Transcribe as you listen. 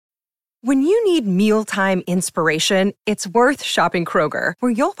When you need mealtime inspiration, it's worth shopping Kroger,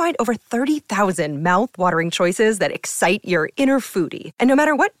 where you'll find over 30,000 mouth-watering choices that excite your inner foodie. And no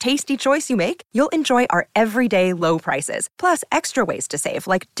matter what tasty choice you make, you'll enjoy our everyday low prices, plus extra ways to save,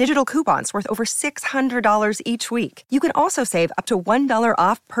 like digital coupons worth over $600 each week. You can also save up to $1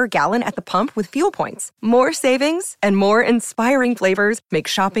 off per gallon at the pump with fuel points. More savings and more inspiring flavors make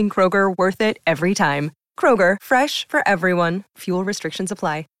shopping Kroger worth it every time. Kroger, fresh for everyone. Fuel restrictions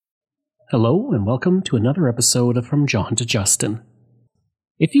apply. Hello, and welcome to another episode of From John to Justin.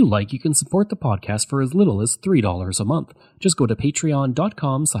 If you like, you can support the podcast for as little as $3 a month. Just go to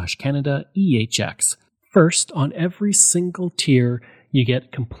patreon.com/CanadaEHX. First, on every single tier, you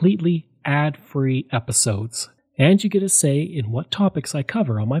get completely ad-free episodes, and you get a say in what topics I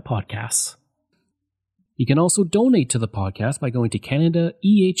cover on my podcasts. You can also donate to the podcast by going to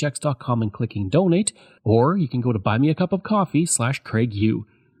CanadaEHX.com and clicking donate, or you can go to buymeacupofcoffee/CraigU.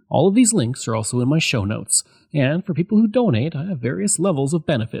 All of these links are also in my show notes, and for people who donate, I have various levels of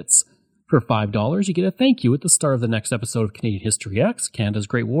benefits. For $5, you get a thank you at the start of the next episode of Canadian History X, Canada's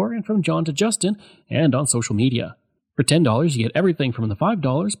Great War, and From John to Justin, and on social media. For $10, you get everything from the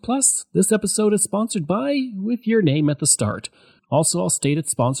 $5, plus this episode is sponsored by, with your name at the start. Also, I'll state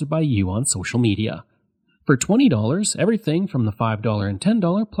it's sponsored by you on social media. For $20, everything from the $5 and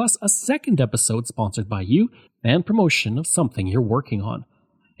 $10, plus a second episode sponsored by you, and promotion of something you're working on.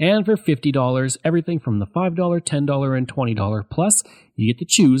 And for $50, everything from the $5, $10, and $20 plus, you get to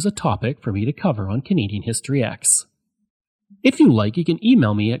choose a topic for me to cover on Canadian History X. If you like, you can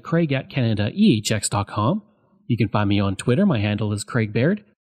email me at craig@CanadaEHX.com. You can find me on Twitter. My handle is Craig Baird,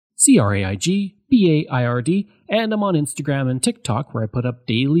 CraigBaird, and I'm on Instagram and TikTok, where I put up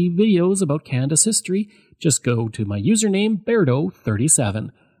daily videos about Canada's history. Just go to my username,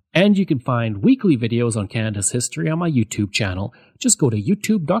 Bairdo37. And you can find weekly videos on Canada's history on my YouTube channel. Just go to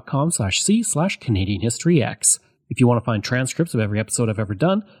youtube.com/c/CanadianHistoryX. If you want to find transcripts of every episode I've ever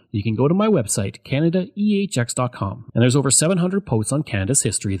done, you can go to my website, CanadaEHX.com. And there's over 700 posts on Canada's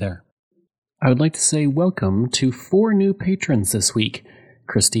history there. I would like to say welcome to 4 new patrons this week: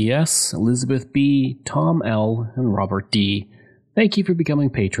 Christy S., Elizabeth B., Tom L., and Robert D. Thank you for becoming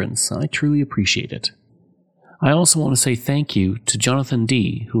patrons. I truly appreciate it. I also want to say thank you to Jonathan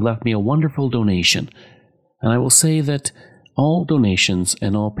D., who left me a wonderful donation. And I will say that all donations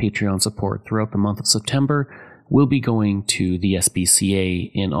and all Patreon support throughout the month of September will be going to the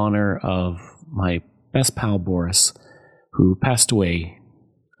SPCA in honor of my best pal Boris, who passed away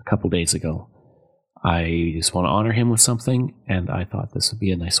a couple days ago. I just want to honor him with something, and I thought this would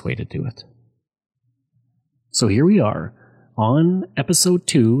be a nice way to do it. So here we are, on episode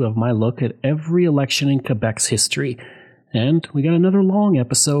 2 of my look at every election in Quebec's history. And we got another long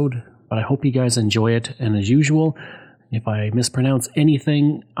episode, but I hope you guys enjoy it. And as usual, if I mispronounce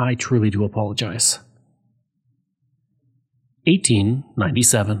anything, I truly do apologize.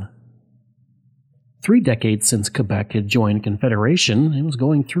 1897. 3 decades since Quebec had joined Confederation, it was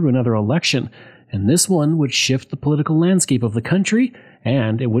going through another election, and this one would shift the political landscape of the country,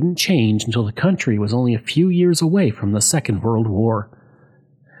 and it wouldn't change until the country was only a few years away from the Second World War.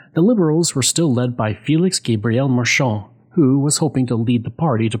 The Liberals were still led by Félix Gabriel Marchand, who was hoping to lead the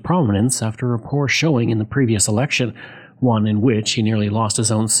party to prominence after a poor showing in the previous election, one in which he nearly lost his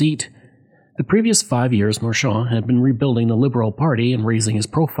own seat. The previous 5 years, Marchand had been rebuilding the Liberal Party and raising his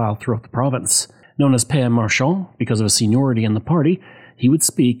profile throughout the province. Known as Père Marchand, because of his seniority in the party, he would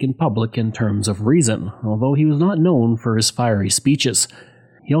speak in public in terms of reason, although he was not known for his fiery speeches.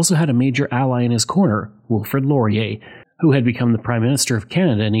 He also had a major ally in his corner, Wilfrid Laurier, who had become the Prime Minister of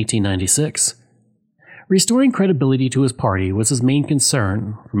Canada in 1896. Restoring credibility to his party was his main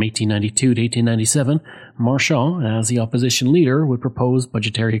concern. From 1892 to 1897, Marchand, as the opposition leader, would propose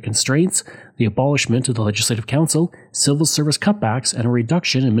budgetary constraints, the abolishment of the Legislative Council, civil service cutbacks, and a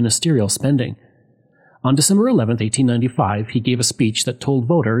reduction in ministerial spending. On December 11, 1895, he gave a speech that told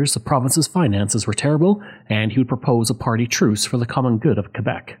voters the province's finances were terrible, and he would propose a party truce for the common good of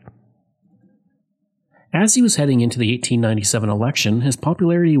Quebec. As he was heading into the 1897 election, his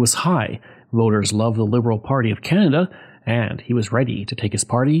popularity was high. Voters loved the Liberal Party of Canada, and he was ready to take his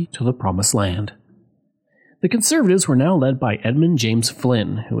party to the promised land. The Conservatives were now led by Edmund James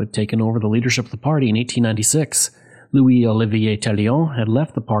Flynn, who had taken over the leadership of the party in 1896. Louis-Olivier Taillon had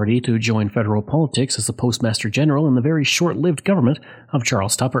left the party to join federal politics as the Postmaster General in the very short-lived government of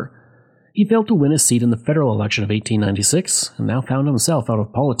Charles Tupper. He failed to win a seat in the federal election of 1896, and now found himself out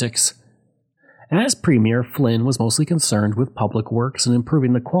of politics. As Premier, Flynn was mostly concerned with public works and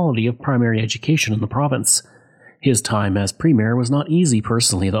improving the quality of primary education in the province. His time as Premier was not easy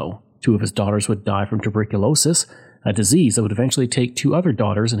personally, though. 2 of his daughters would die from tuberculosis, a disease that would eventually take two other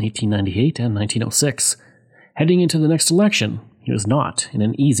daughters in 1898 and 1906. Heading into the next election, he was not in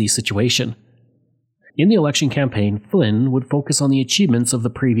an easy situation. In the election campaign, Flynn would focus on the achievements of the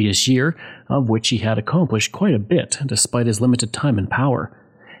previous year, of which he had accomplished quite a bit despite his limited time in power.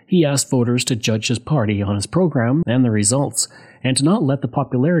 He asked voters to judge his party on his program and the results, and to not let the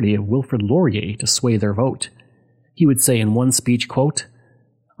popularity of Wilfrid Laurier to sway their vote. He would say in one speech, quote,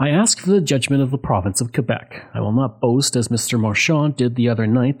 "I ask for the judgment of the province of Quebec. I will not boast, as Mr. Marchand did the other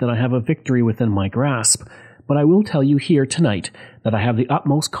night, that I have a victory within my grasp, but I will tell you here tonight that I have the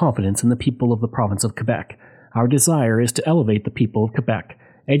utmost confidence in the people of the province of Quebec. Our desire is to elevate the people of Quebec,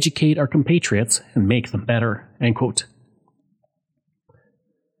 educate our compatriots, and make them better." End quote.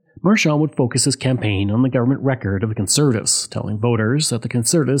 Marchand would focus his campaign on the government record of the Conservatives, telling voters that the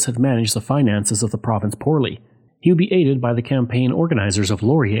Conservatives had managed the finances of the province poorly. He would be aided by the campaign organizers of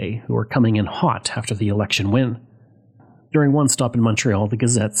Laurier, who were coming in hot after the election win. During one stop in Montreal, the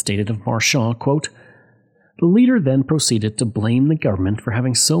Gazette stated of Marchand, quote, "The leader then proceeded to blame the government for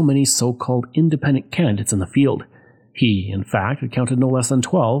having so many so-called independent candidates in the field. He, in fact, had counted no less than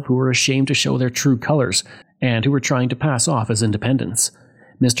 12 who were ashamed to show their true colors, and who were trying to pass off as independents.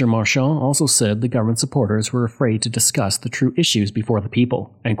 Mr. Marchand also said the government supporters were afraid to discuss the true issues before the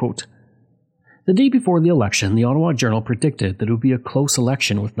people." End quote. The day before the election, the Ottawa Journal predicted that it would be a close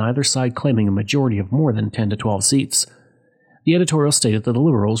election with neither side claiming a majority of more than 10 to 12 seats. The editorial stated that the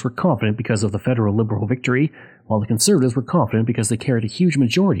Liberals were confident because of the federal Liberal victory, while the Conservatives were confident because they carried a huge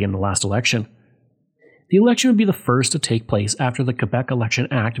majority in the last election. The election would be the first to take place after the Quebec Election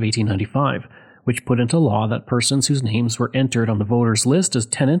Act of 1895, which put into law that persons whose names were entered on the voters' list as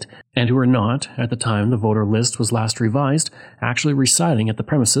tenant and who were not, at the time the voter list was last revised, actually residing at the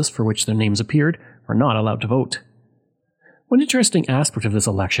premises for which their names appeared, are not allowed to vote. One interesting aspect of this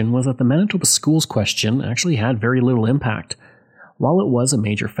election was that the Manitoba schools question actually had very little impact. While it was a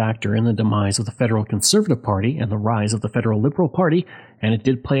major factor in the demise of the Federal Conservative Party and the rise of the Federal Liberal Party, and it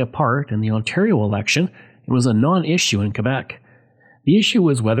did play a part in the Ontario election, it was a non-issue in Quebec. The issue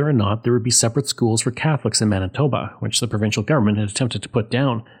was whether or not there would be separate schools for Catholics in Manitoba, which the provincial government had attempted to put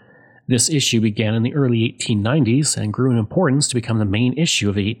down. This issue began in the early 1890s and grew in importance to become the main issue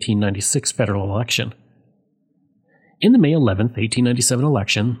of the 1896 federal election. In the May 11, 1897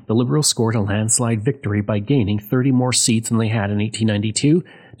 election, the Liberals scored a landslide victory by gaining 30 more seats than they had in 1892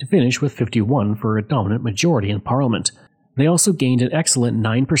 to finish with 51 for a dominant majority in Parliament. They also gained an excellent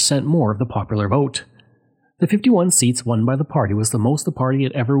 9% more of the popular vote. The 51 seats won by the party was the most the party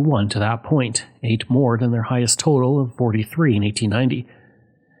had ever won to that point, 8 more than their highest total of 43 in 1890.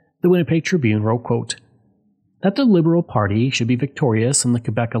 The Winnipeg Tribune wrote, quote, "That the Liberal Party should be victorious in the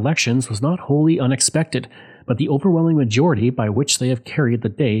Quebec elections was not wholly unexpected, but the overwhelming majority by which they have carried the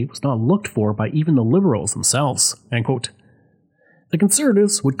day was not looked for by even the Liberals themselves." End quote. The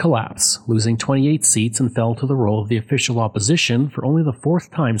Conservatives would collapse, losing 28 seats and fell to the role of the official opposition for only the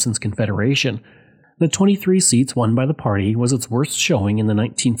 4th time since Confederation. The 23 seats won by the party was its worst showing in the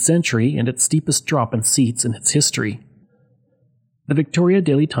 19th century and its steepest drop in seats in its history. The Victoria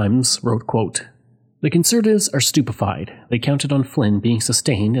Daily Times wrote, quote, "The Conservatives are stupefied. They counted on Flynn being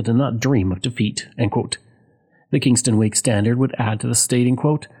sustained and did not dream of defeat." End quote. The Kingston Whig Standard would add to the stating,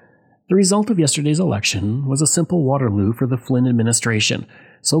 quote, "The result of yesterday's election was a simple Waterloo for the Flynn administration.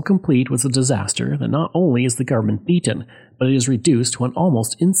 So complete was the disaster that not only is the government beaten, but it is reduced to an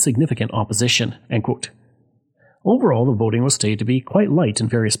almost insignificant opposition." End quote. Overall, the voting was stated to be quite light in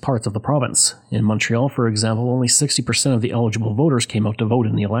various parts of the province. In Montreal, for example, only 60% of the eligible voters came out to vote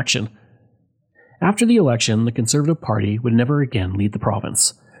in the election. After the election, the Conservative Party would never again lead the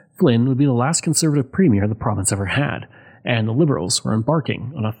province. Flynn would be the last Conservative premier the province ever had, and the Liberals were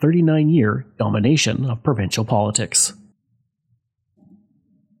embarking on a 39-year domination of provincial politics.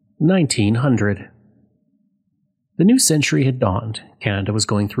 1900. The new century had dawned. Canada was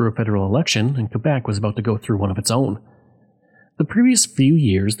going through a federal election, and Quebec was about to go through one of its own. The previous few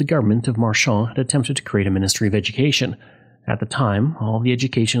years, the government of Marchand had attempted to create a Ministry of Education. At the time, all the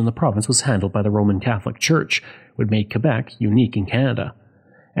education in the province was handled by the Roman Catholic Church, which made Quebec unique in Canada.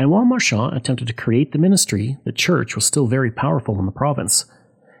 And while Marchand attempted to create the ministry, the Church was still very powerful in the province.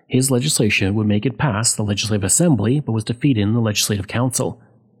 His legislation would make it past the Legislative Assembly, but was defeated in the Legislative Council.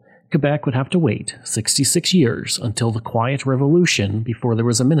 Quebec would have to wait 66 years until the Quiet Revolution before there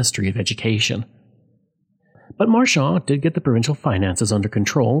was a Ministry of Education. But Marchand did get the provincial finances under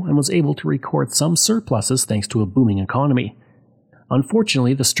control and was able to record some surpluses thanks to a booming economy.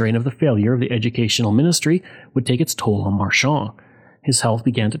 Unfortunately, the strain of the failure of the educational ministry would take its toll on Marchand. His health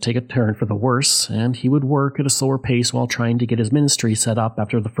began to take a turn for the worse, and he would work at a slower pace while trying to get his ministry set up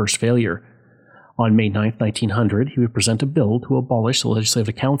after the first failure. On May 9, 1900, he would present a bill to abolish the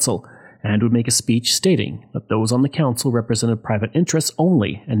Legislative Council and would make a speech stating that those on the council represented private interests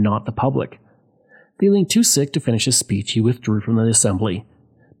only and not the public. Feeling too sick to finish his speech, he withdrew from the assembly.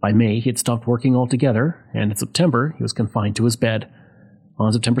 By May, he had stopped working altogether, and in September, he was confined to his bed.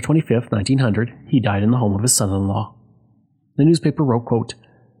 On September 25, 1900, he died in the home of his son-in-law. The newspaper wrote, quote,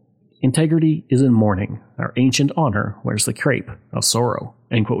 "Integrity is in mourning. Our ancient honor wears the crape of sorrow."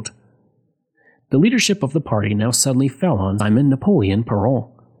 End quote. The leadership of the party now suddenly fell on Simon Napoleon Péron.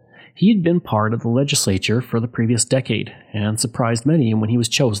 He had been part of the legislature for the previous decade, and surprised many when he was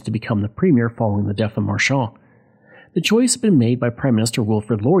chosen to become the premier following the death of Marchand. The choice had been made by Prime Minister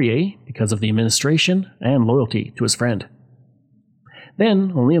Wilfrid Laurier because of the administration and loyalty to his friend.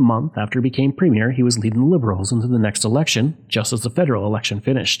 Then, only a month after he became premier, he was leading the Liberals into the next election, just as the federal election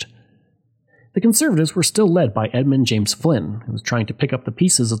finished. The Conservatives were still led by Edmund James Flynn, who was trying to pick up the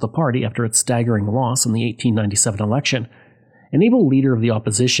pieces of the party after its staggering loss in the 1897 election. An able leader of the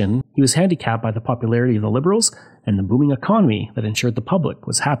opposition, he was handicapped by the popularity of the Liberals and the booming economy that ensured the public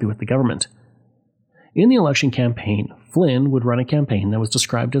was happy with the government. In the election campaign, Flynn would run a campaign that was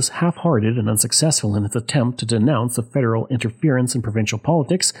described as half-hearted and unsuccessful in its attempt to denounce the federal interference in provincial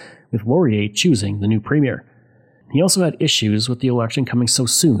politics, with Laurier choosing the new premier. He also had issues with the election coming so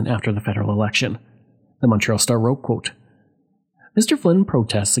soon after the federal election. The Montreal Star wrote, quote, "Mr. Flynn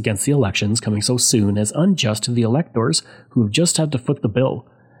protests against the elections coming so soon as unjust to the electors who have just had to foot the bill.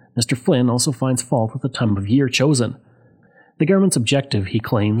 Mr. Flynn also finds fault with the time of year chosen. The government's objective, he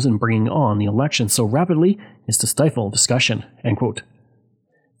claims, in bringing on the election so rapidly is to stifle discussion." End quote.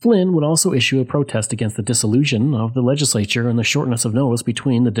 Flynn would also issue a protest against the dissolution of the legislature and the shortness of notice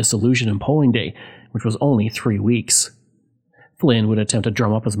between the dissolution and polling day, which was only 3 weeks. Flynn would attempt to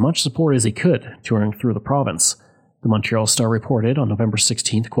drum up as much support as he could, touring through the province. The Montreal Star reported on November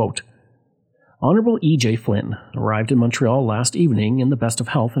 16th, quote, "Honorable E.J. Flynn arrived in Montreal last evening in the best of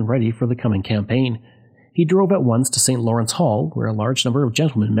health and ready for the coming campaign. He drove at once to St. Lawrence Hall, where a large number of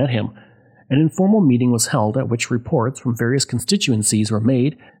gentlemen met him. An informal meeting was held at which reports from various constituencies were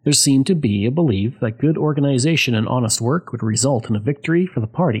made. There seemed to be a belief that good organization and honest work would result in a victory for the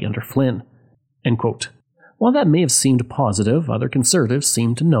party under Flynn." End quote. While that may have seemed positive, other Conservatives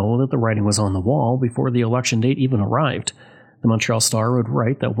seemed to know that the writing was on the wall before the election date even arrived. The Montreal Star would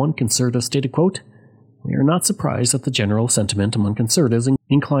write that one Conservative stated, quote, "We are not surprised that the general sentiment among Conservatives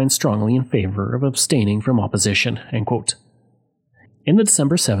inclines strongly in favor of abstaining from opposition." End quote. In the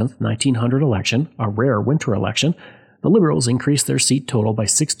December 7, 1900 election, a rare winter election, the Liberals increased their seat total by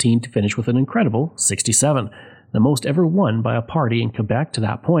 16 to finish with an incredible 67, the most ever won by a party in Quebec to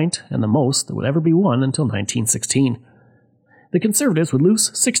that point, and the most that would ever be won until 1916. The Conservatives would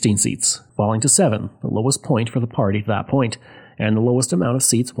lose 16 seats, falling to 7, the lowest point for the party to that point, and the lowest amount of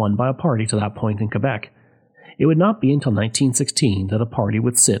seats won by a party to that point in Quebec. It would not be until 1916 that a party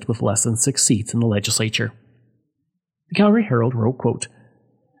would sit with less than 6 seats in the legislature. The Calgary Herald wrote, quote,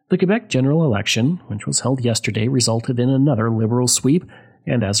 "The Quebec general election, which was held yesterday, resulted in another Liberal sweep,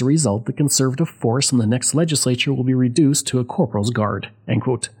 and as a result, the Conservative force in the next legislature will be reduced to a corporal's guard." End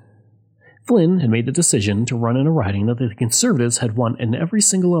quote. Flynn had made the decision to run in a riding that the Conservatives had won in every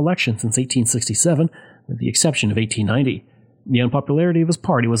single election since 1867, with the exception of 1890. The unpopularity of his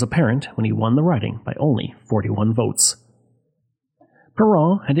party was apparent when he won the riding by only 41 votes.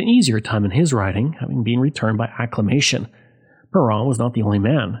 Perron had an easier time in his riding, having been returned by acclamation. Perron was not the only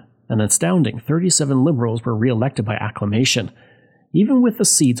man. An astounding 37 Liberals were re-elected by acclamation. Even with the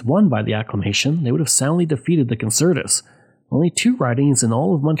seats won by the acclamation, they would have soundly defeated the Conservatives. Only 2 ridings in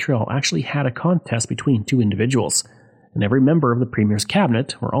all of Montreal actually had a contest between 2 individuals, and every member of the Premier's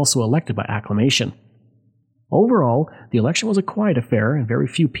cabinet were also elected by acclamation. Overall, the election was a quiet affair and very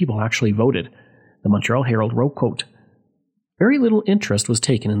few people actually voted. The Montreal Herald wrote, quote, "Very little interest was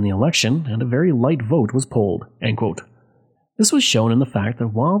taken in the election, and a very light vote was polled." End quote. This was shown in the fact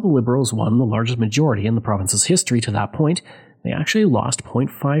that while the Liberals won the largest majority in the province's history to that point, they actually lost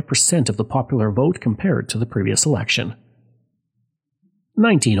 0.5% of the popular vote compared to the previous election.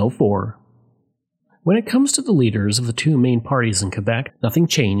 1904. When it comes to the leaders of the 2 main parties in Quebec, nothing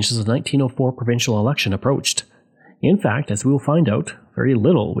changed as the 1904 provincial election approached. In fact, as we will find out, very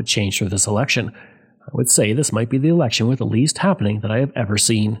little would change for this election. I would say this might be the election with the least happening that I have ever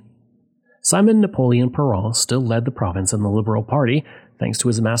seen. Simon Napoleon Péron still led the province in the Liberal Party, thanks to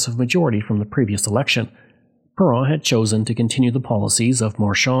his massive majority from the previous election. Péron had chosen to continue the policies of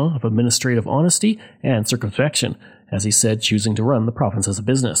Marchand of administrative honesty and circumspection, as he said, choosing to run the province as a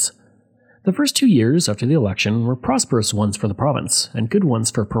business. The first 2 years after the election were prosperous ones for the province, and good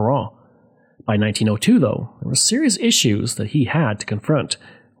ones for Péron. By 1902, though, there were serious issues that he had to confront.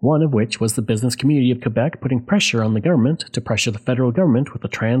 one of which was the business community of Quebec putting pressure on the government to pressure the federal government with the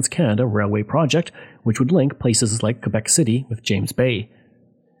Trans-Canada Railway project, which would link places like Quebec City with James Bay.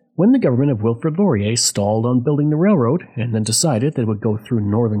 When the government of Wilfrid Laurier stalled on building the railroad and then decided that it would go through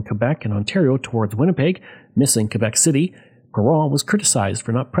northern Quebec and Ontario towards Winnipeg, missing Quebec City, Perron was criticized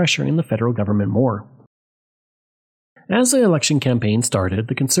for not pressuring the federal government more. As the election campaign started,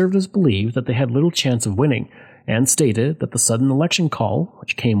 the Conservatives believed that they had little chance of winning, and stated that the sudden election call,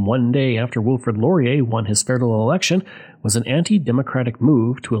 which came one day after Wilfrid Laurier won his federal election, was an anti-democratic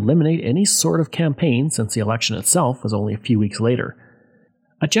move to eliminate any sort of campaign since the election itself was only a few weeks later.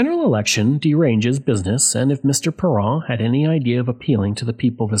 A general election deranges business, and if Mr. Perron had any idea of appealing to the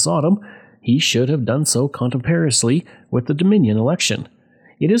people this autumn, he should have done so contemporaneously with the Dominion election.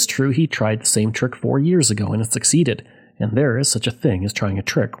 It is true he tried the same trick 4 years ago and it succeeded, and there is such a thing as trying a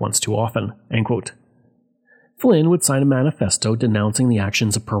trick once too often." End quote. Flynn would sign a manifesto denouncing the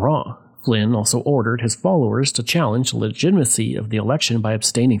actions of Perron. Flynn also ordered his followers to challenge the legitimacy of the election by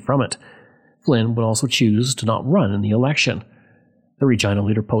abstaining from it. Flynn would also choose to not run in the election. The Regina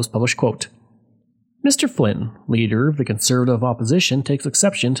Leader-Post published, quote, "Mr. Flynn, leader of the Conservative opposition, takes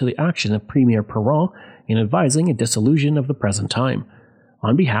exception to the action of Premier Perron in advising a dissolution of the present time.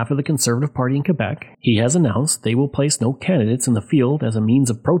 On behalf of the Conservative Party in Quebec, he has announced they will place no candidates in the field as a means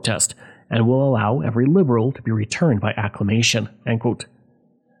of protest, and will allow every Liberal to be returned by acclamation." End quote.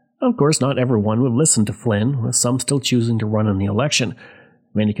 Of course, not everyone would listen to Flynn, with some still choosing to run in the election.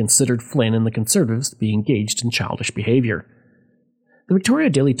 Many considered Flynn and the Conservatives to be engaged in childish behavior. The Victoria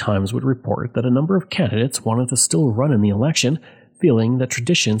Daily Times would report that a number of candidates wanted to still run in the election, feeling that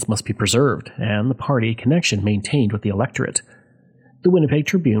traditions must be preserved and the party connection maintained with the electorate. The Winnipeg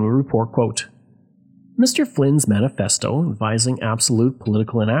Tribune would report, quote, "Mr. Flynn's manifesto advising absolute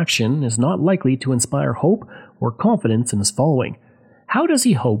political inaction is not likely to inspire hope or confidence in his following. How does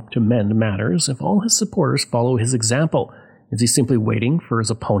he hope to mend matters if all his supporters follow his example? Is he simply waiting for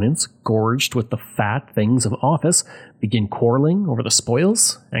his opponents, gorged with the fat things of office, begin quarreling over the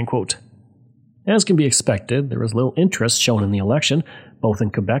spoils?" End quote. As can be expected, there was little interest shown in the election, both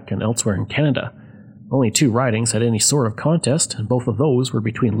in Quebec and elsewhere in Canada. Only 2 ridings had any sort of contest, and both of those were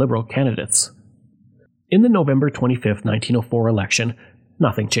between Liberal candidates. In the November 25, 1904 election,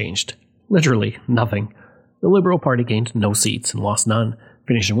 nothing changed. Literally nothing. The Liberal Party gained no seats and lost none,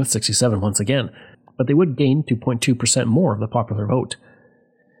 finishing with 67 once again, but they would gain 2.2% more of the popular vote.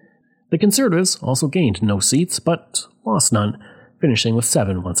 The Conservatives also gained no seats, but lost none, finishing with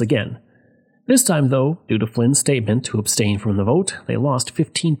 7 once again. This time, though, due to Flynn's statement to abstain from the vote, they lost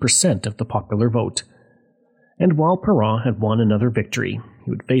 15% of the popular vote. And while Perron had won another victory,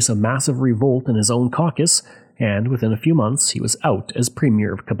 he would face a massive revolt in his own caucus, and within a few months he was out as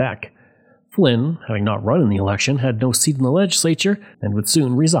Premier of Quebec. Flynn, having not run in the election, had no seat in the legislature and would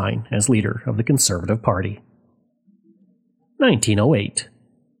soon resign as leader of the Conservative Party. 1908.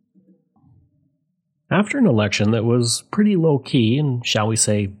 After an election that was pretty low-key and, shall we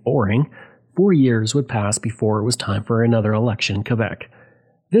say, boring, 4 years would pass before it was time for another election in Quebec.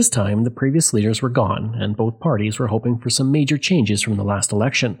 This time, the previous leaders were gone, and both parties were hoping for some major changes from the last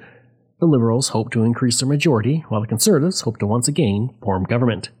election. The Liberals hoped to increase their majority, while the Conservatives hoped to once again form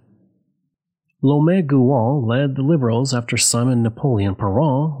government. Laumais-Gouin led the Liberals after Simon Napoleon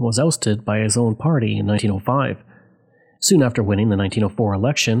Perron was ousted by his own party in 1905. Soon after winning the 1904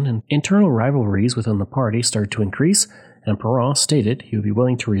 election, internal rivalries within the party started to increase, and Perron stated he would be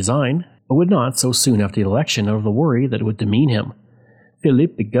willing to resign, but would not so soon after the election out of the worry that it would demean him.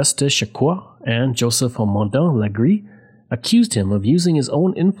 Philippe Auguste Chaucois and Joseph Amandin Legris accused him of using his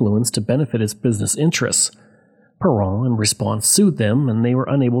own influence to benefit his business interests. Perron, in response, sued them, and they were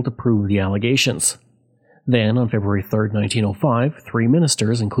unable to prove the allegations. Then, on February 3, 1905, 3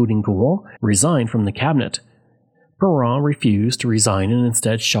 ministers, including Gouin, resigned from the cabinet. Perron refused to resign and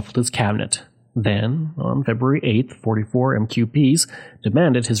instead shuffled his cabinet. Then, on February 8, 44 MQPs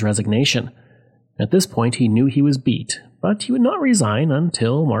demanded his resignation. At this point, he knew he was beat, but he would not resign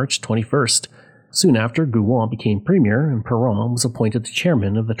until March 21st. Soon after, Gouin became premier, and Perron was appointed the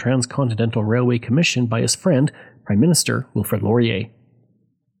chairman of the Transcontinental Railway Commission by his friend, Prime Minister Wilfrid Laurier.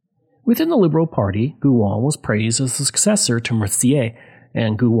 Within the Liberal Party, Gouin was praised as the successor to Mercier,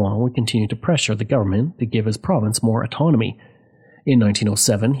 and Gouin would continue to pressure the government to give his province more autonomy. In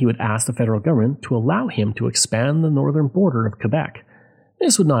 1907, he would ask the federal government to allow him to expand the northern border of Quebec.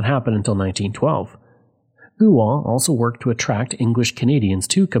 This would not happen until 1912. Gouin also worked to attract English Canadians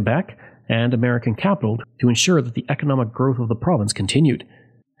to Quebec and American capital to ensure that the economic growth of the province continued.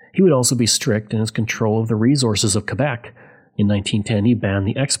 He would also be strict in his control of the resources of Quebec. In 1910, he banned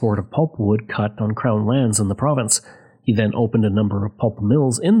the export of pulpwood cut on crown lands in the province. He then opened a number of pulp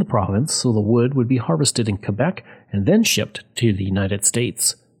mills in the province so the wood would be harvested in Quebec and then shipped to the United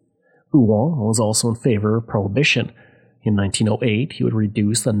States. Gouin was also in favor of prohibition. In 1908, he would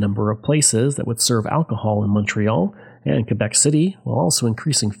reduce the number of places that would serve alcohol in Montreal and Quebec City, while also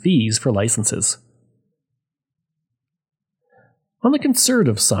increasing fees for licenses. On the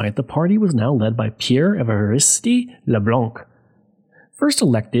Conservative side, the party was now led by Pierre Évariste Leblanc. First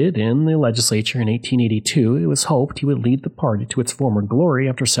elected in the legislature in 1882, it was hoped he would lead the party to its former glory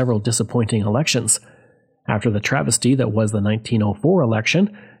after several disappointing elections. After the travesty that was the 1904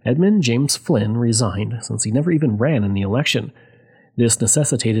 election, Edmund James Flynn resigned, since he never even ran in the election. This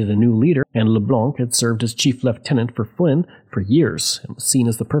necessitated a new leader, and Leblanc had served as chief lieutenant for Flynn for years and was seen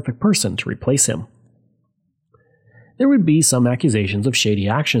as the perfect person to replace him. There would be some accusations of shady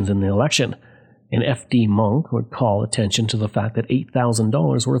actions in the election, and F.D. Monk would call attention to the fact that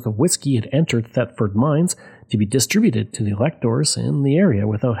 $8,000 worth of whiskey had entered Thetford mines to be distributed to the electors in the area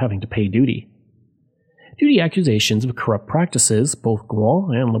without having to pay duty. Due to accusations of corrupt practices, both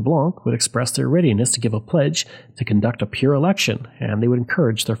Gouin and Leblanc would express their readiness to give a pledge to conduct a pure election, and they would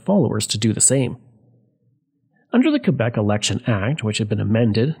encourage their followers to do the same. Under the Quebec Election Act, which had been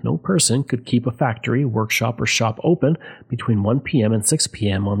amended, no person could keep a factory, workshop, or shop open between 1 p.m. and 6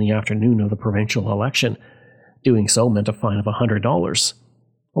 p.m. on the afternoon of the provincial election. Doing so meant a fine of $100.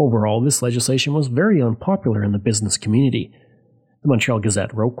 Overall, this legislation was very unpopular in the business community. The Montreal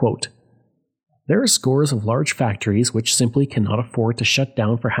Gazette wrote, quote, "There are scores of large factories which simply cannot afford to shut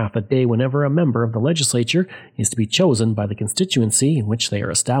down for half a day whenever a member of the legislature is to be chosen by the constituency in which they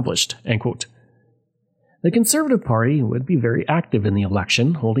are established." End quote. The Conservative Party would be very active in the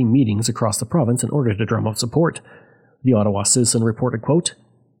election, holding meetings across the province in order to drum up support. The Ottawa Citizen reported, quote,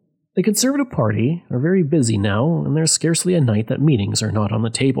 "The Conservative Party are very busy now, and there's scarcely a night that meetings are not on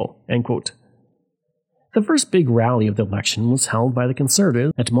the table." End quote. The first big rally of the election was held by the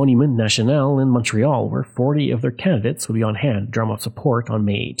Conservatives at Monument National in Montreal, where 40 of their candidates would be on hand to drum up support on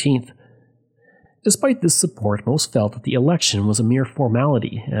May 18th. Despite this support, most felt that the election was a mere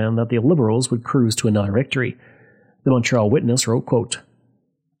formality and that the Liberals would cruise to another victory. The Montreal Witness wrote, quote,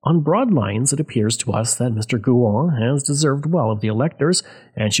 "On broad lines, it appears to us that Mr. Gouin has deserved well of the electors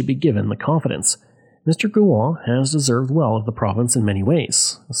and should be given the confidence. Mr. Gouin has deserved well of the province in many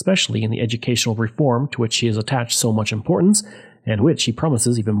ways, especially in the educational reform to which he has attached so much importance and which he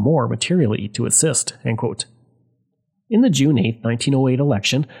promises even more materially to assist." End quote. In the June 8, 1908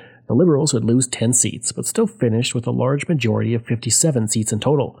 election, the Liberals would lose 10 seats, but still finished with a large majority of 57 seats in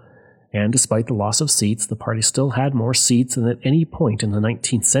total. And despite the loss of seats, the party still had more seats than at any point in the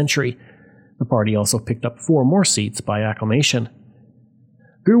 19th century. The party also picked up 4 more seats by acclamation.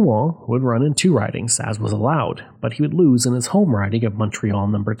 Gouin would run in 2 ridings, as was allowed, but he would lose in his home riding of Montreal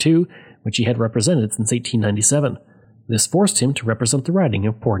No. 2, which he had represented since 1897. This forced him to represent the riding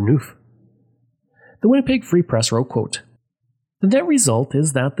of Portneuf. The Winnipeg Free Press wrote, quote, "The net result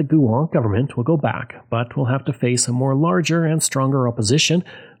is that the Gouin government will go back, but will have to face a more larger and stronger opposition,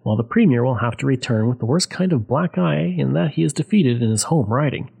 while the Premier will have to return with the worst kind of black eye in that he is defeated in his home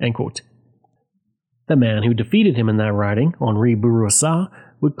riding." End quote. The man who defeated him in that riding, Henri Bourassa,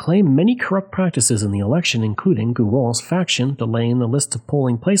 would claim many corrupt practices in the election, including Gouin's faction delaying the list of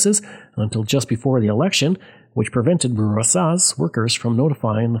polling places until just before the election, which prevented Bourassa's workers from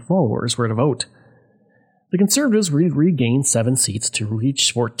notifying the followers where to vote. The Conservatives regained 7 seats to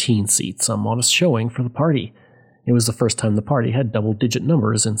reach 14 seats, a modest showing for the party. It was the first time the party had double-digit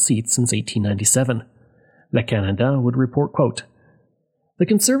numbers in seats since 1897. Le Canada would report, quote, "The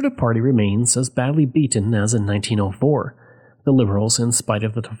Conservative Party remains as badly beaten as in 1904. The Liberals, in spite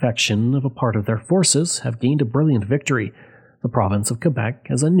of the defection of a part of their forces, have gained a brilliant victory. The province of Quebec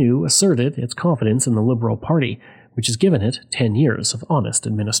has anew asserted its confidence in the Liberal Party, which has given it 10 years of honest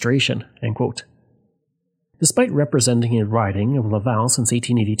administration." End quote. Despite representing a riding of Laval since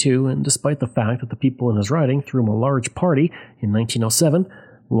 1882, and despite the fact that the people in his riding threw him a large party in 1907,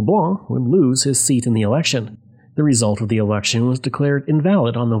 Leblanc would lose his seat in the election. The result of the election was declared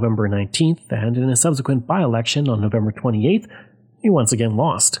invalid on November 19th, and in a subsequent by-election on November 28th, he once again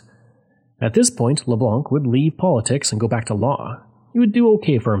lost. At this point, Leblanc would leave politics and go back to law. He would do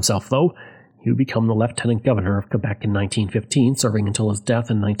okay for himself, though. He would become the Lieutenant Governor of Quebec in 1915, serving until his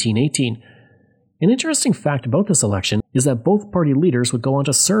death in 1918. An interesting fact about this election is that both party leaders would go on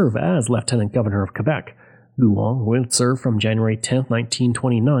to serve as Lieutenant Governor of Quebec. Gouin would serve from January 10,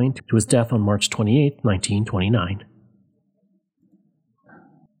 1929 to his death on March 28, 1929.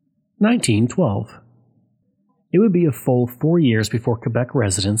 1912. It would be a full 4 years before Quebec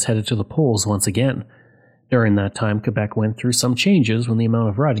residents headed to the polls once again. During that time, Quebec went through some changes when the amount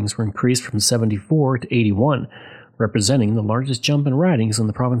of ridings were increased from 74 to 81, representing the largest jump in ridings in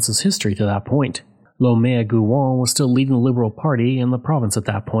the province's history to that point. Lomé Gouin was still leading the Liberal Party in the province at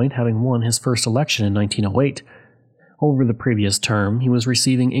that point, having won his first election in 1908. Over the previous term, he was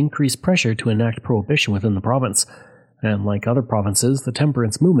receiving increased pressure to enact prohibition within the province, and like other provinces, the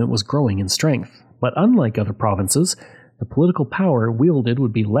temperance movement was growing in strength. But unlike other provinces, the political power wielded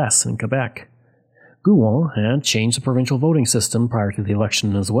would be less in Quebec. Gouin had changed the provincial voting system prior to the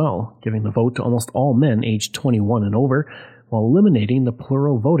election as well, giving the vote to almost all men aged 21 and over, while eliminating the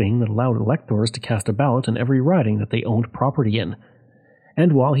plural voting that allowed electors to cast a ballot in every riding that they owned property in.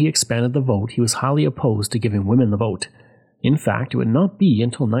 And while he expanded the vote, he was highly opposed to giving women the vote. In fact, it would not be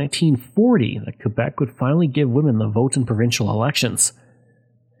until 1940 that Quebec would finally give women the vote in provincial elections.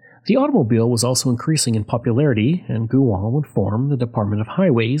 The automobile was also increasing in popularity, and Gouin would form the Department of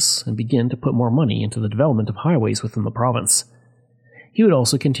Highways and begin to put more money into the development of highways within the province. He would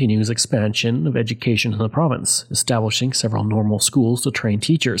also continue his expansion of education in the province, establishing several normal schools to train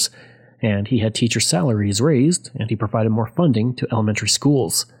teachers, and he had teacher salaries raised, and he provided more funding to elementary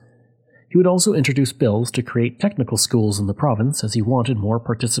schools. He would also introduce bills to create technical schools in the province, as he wanted more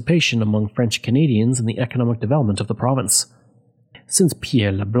participation among French Canadians in the economic development of the province. Since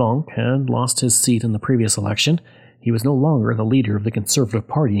Pierre Leblanc had lost his seat in the previous election, he was no longer the leader of the Conservative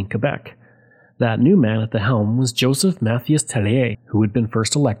Party in Quebec. That new man at the helm was Joseph Mathias Tellier, who had been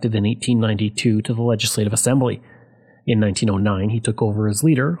first elected in 1892 to the Legislative Assembly. In 1909, he took over as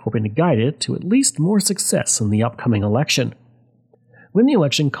leader, hoping to guide it to at least more success in the upcoming election. When the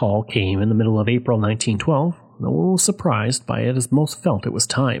election call came in the middle of April 1912, no one was surprised by it, as most felt it was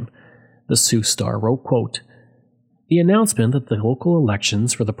time. The Sioux Star wrote, quote, "The announcement that the local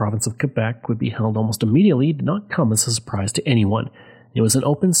elections for the province of Quebec would be held almost immediately did not come as a surprise to anyone. It was an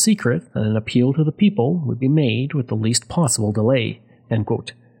open secret that an appeal to the people would be made with the least possible delay." End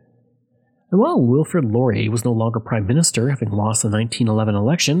quote. And while Wilfrid Laurier was no longer Prime Minister, having lost the 1911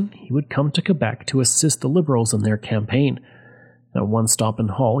 election, he would come to Quebec to assist the Liberals in their campaign. At one stop in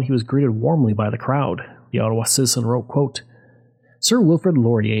Hull, he was greeted warmly by the crowd. The Ottawa Citizen wrote, quote, "Sir Wilfrid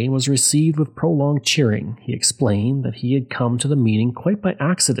Laurier was received with prolonged cheering. He explained that he had come to the meeting quite by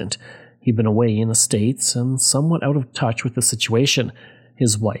accident. He'd been away in the States and somewhat out of touch with the situation.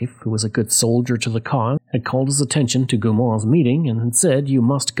 His wife, who was a good soldier to the cause, had called his attention to Gouin's meeting and had said, 'You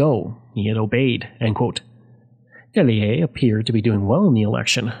must go.' He had obeyed." End quote. Tellier appeared to be doing well in the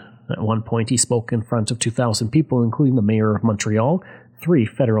election. At one point he spoke in front of 2,000 people, including the mayor of Montreal, 3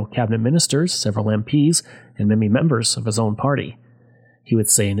 federal cabinet ministers, several MPs, and many members of his own party. He would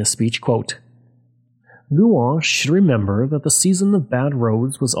say in his speech, quote, "Gouin should remember that the season of bad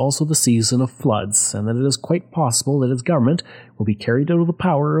roads was also the season of floods, and that it is quite possible that his government will be carried out of the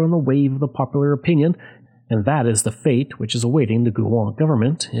power on the wave of the popular opinion, and that is the fate which is awaiting the Gouin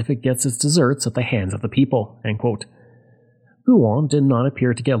government if it gets its deserts at the hands of the people." End quote. Gouin did not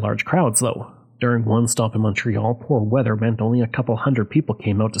appear to get large crowds, though. During one stop in Montreal, poor weather meant only a couple hundred people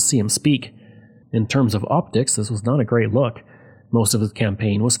came out to see him speak. In terms of optics, this was not a great look. Most of his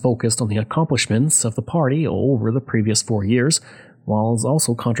campaign was focused on the accomplishments of the party over the previous 4 years, while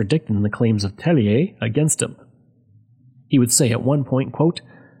also contradicting the claims of Tellier against him. He would say at one point, quote,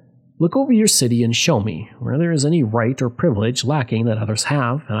 "Look over your city and show me where there is any right or privilege lacking that others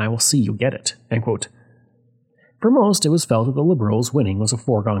have, and I will see you get it." End quote. For most, it was felt that the Liberals winning was a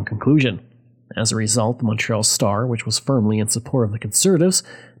foregone conclusion. As a result, the Montreal Star, which was firmly in support of the Conservatives,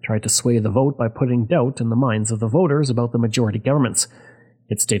 tried to sway the vote by putting doubt in the minds of the voters about the majority governments.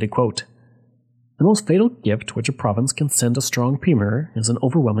 It stated, quote, "The most fatal gift which a province can send a strong premier is an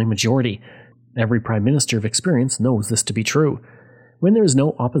overwhelming majority. Every prime minister of experience knows this to be true. When there is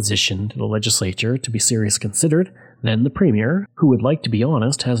no opposition to the legislature to be seriously considered, then the premier, who would like to be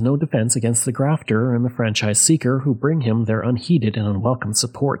honest, has no defense against the grafter and the franchise seeker who bring him their unheeded and unwelcome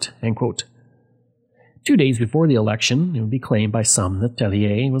support." End quote. 2 days before the election, it would be claimed by some that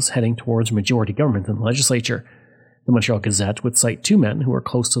Tellier was heading towards majority government in the legislature. The Montreal Gazette would cite 2 men who were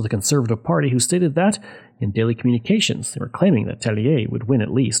close to the Conservative Party who stated that, in daily communications, they were claiming that Tellier would win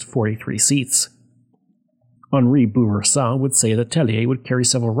at least 43 seats. Henri Bourassa would say that Tellier would carry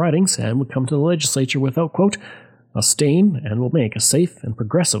several ridings and would come to the legislature without, quote, "a stain and will make a safe and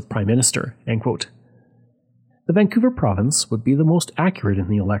progressive prime minister." End quote. The Vancouver province would be the most accurate in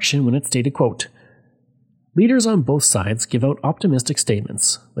the election when it stated, quote, "Leaders on both sides give out optimistic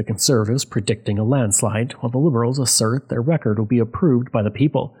statements, the Conservatives predicting a landslide, while the Liberals assert their record will be approved by the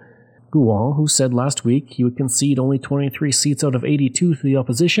people. Gouin, who said last week he would concede only 23 seats out of 82 to the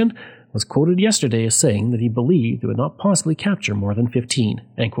opposition, was quoted yesterday as saying that he believed it would not possibly capture more than 15.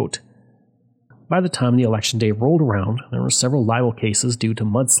 End quote. By the time the election day rolled around, there were several libel cases due to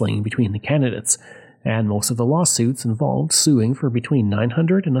mudslinging between the candidates, and most of the lawsuits involved suing for between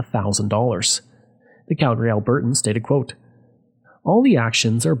 $900 and $1,000. The Calgary Albertan stated, quote, "All the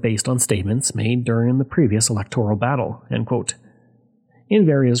actions are based on statements made during the previous electoral battle," end quote. In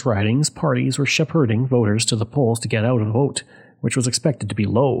various ridings, parties were shepherding voters to the polls to get out of the vote, which was expected to be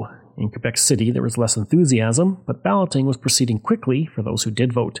low. In Quebec City, there was less enthusiasm, but balloting was proceeding quickly for those who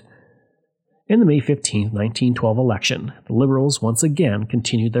did vote. In the May 15, 1912 election, the Liberals once again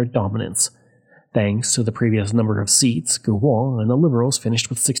continued their dominance. Thanks to the previous number of seats, Gouin and the Liberals finished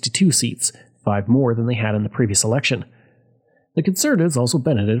with 62 seats, 5 more than they had in the previous election. The Conservatives also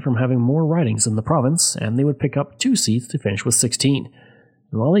benefited from having more ridings in the province, and they would pick up 2 seats to finish with 16.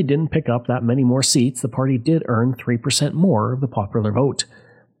 And while they didn't pick up that many more seats, the party did earn 3% more of the popular vote.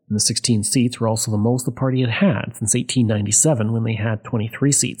 And the 16 seats were also the most the party had since 1897, when they had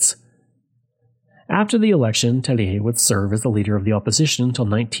 23 seats. After the election, Tellier would serve as the leader of the opposition until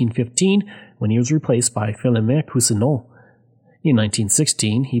 1915, when he was replaced by Philémon Cousineau. In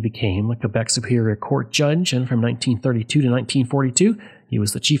 1916, he became a Quebec Superior Court judge, and from 1932 to 1942, he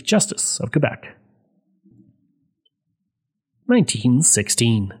was the Chief Justice of Quebec.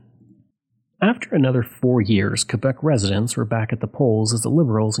 1916. After another 4 years, Quebec residents were back at the polls as the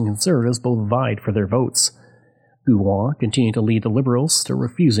Liberals and Conservatives both vied for their votes. Gouin continued to lead the Liberals, still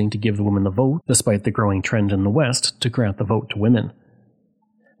refusing to give the women the vote, despite the growing trend in the West to grant the vote to women.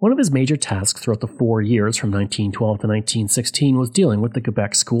 One of his major tasks throughout the 4 years from 1912 to 1916 was dealing with the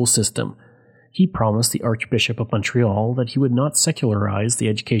Quebec school system. He promised the Archbishop of Montreal that he would not secularize the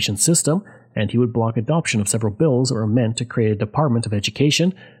education system, and he would block adoption of several bills that were meant to create a Department of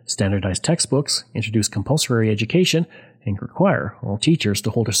Education, standardize textbooks, introduce compulsory education, and require all teachers to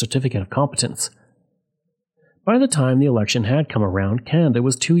hold a certificate of competence. By the time the election had come around, Canada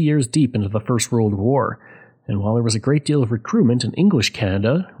was 2 years deep into the First World War, and while there was a great deal of recruitment in English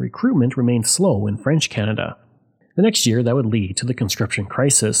Canada, recruitment remained slow in French Canada. The next year, that would lead to the conscription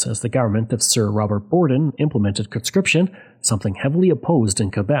crisis, as the government of Sir Robert Borden implemented conscription, something heavily opposed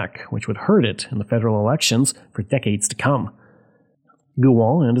in Quebec, which would hurt it in the federal elections for decades to come.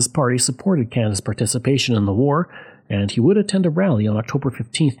 Gouin and his party supported Canada's participation in the war, and he would attend a rally on October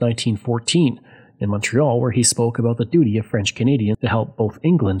 15, 1914, in Montreal, where he spoke about the duty of French Canadians to help both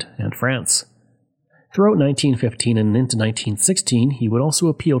England and France. Throughout 1915 and into 1916, he would also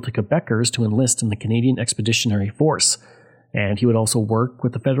appeal to Quebecers to enlist in the Canadian Expeditionary Force, and he would also work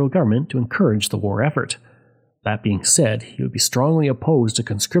with the federal government to encourage the war effort. That being said, he would be strongly opposed to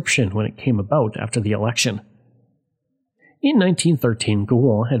conscription when it came about after the election. In 1913,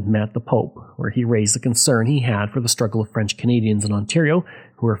 Gouin had met the Pope, where he raised the concern he had for the struggle of French Canadians in Ontario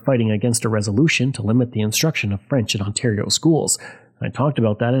who were fighting against a resolution to limit the instruction of French in Ontario schools. I talked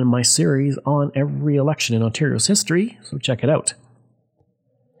about that in my series on every election in Ontario's history, so check it out.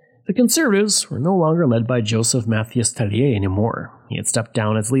 The Conservatives were no longer led by Joseph Mathias Tellier anymore. He had stepped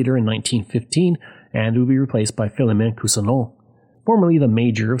down as leader in 1915 and would be replaced by Philémon Cousineau. Formerly the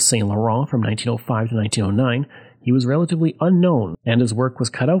Major of Saint Laurent from 1905 to 1909, he was relatively unknown, and his work was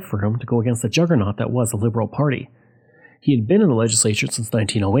cut out for him to go against the juggernaut that was the Liberal Party. He had been in the legislature since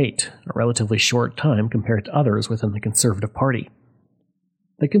 1908, a relatively short time compared to others within the Conservative Party.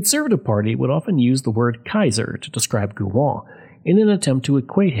 The Conservative Party would often use the word Kaiser to describe Gouin, in an attempt to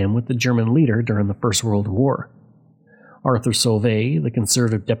equate him with the German leader during the First World War. Arthur Sauvé, the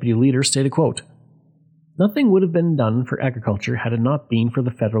Conservative deputy leader, stated, quote, "Nothing would have been done for agriculture had it not been for the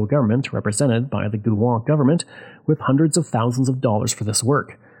federal government, represented by the Gouin government, with hundreds of thousands of dollars for this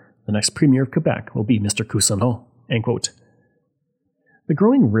work. The next premier of Quebec will be Mr. Cousineau." End quote. The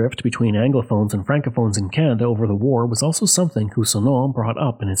growing rift between Anglophones and Francophones in Canada over the war was also something Cousineau brought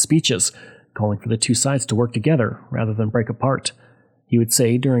up in his speeches, calling for the two sides to work together rather than break apart. He would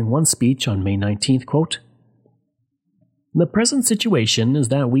say during one speech on May 19th, quote, "The present situation is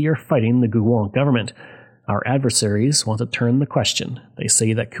that we are fighting the Gouin government. Our adversaries want to turn the question. They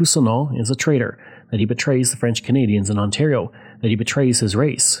say that Cousineau is a traitor, that he betrays the French Canadians in Ontario, that he betrays his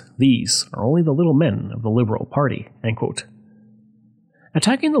race. These are only the little men of the Liberal Party." End quote.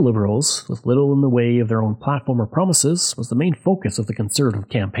 Attacking the Liberals, with little in the way of their own platform or promises, was the main focus of the Conservative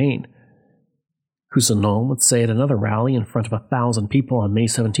campaign. Cousineau would say at another rally in front of 1,000 people on May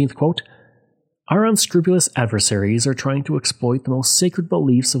 17th, quote, "Our unscrupulous adversaries are trying to exploit the most sacred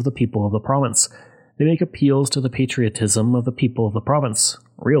beliefs of the people of the province. They make appeals to the patriotism of the people of the province.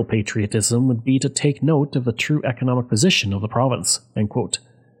 Real patriotism would be to take note of the true economic position of the province." End quote.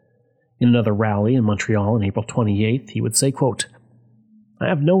 In another rally in Montreal on April 28th, he would say, quote, "I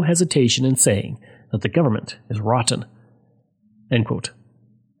have no hesitation in saying that the government is rotten." End quote.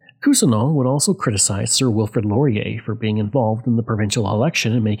 Cousineau would also criticize Sir Wilfrid Laurier for being involved in the provincial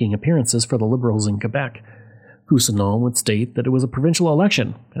election and making appearances for the Liberals in Quebec. Cousineau would state that it was a provincial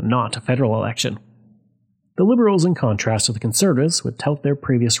election and not a federal election. The Liberals, in contrast to the Conservatives, would tout their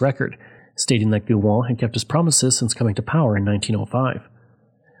previous record, stating that Gouin had kept his promises since coming to power in 1905.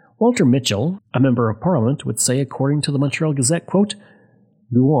 Walter Mitchell, a member of Parliament, would say, according to the Montreal Gazette, quote,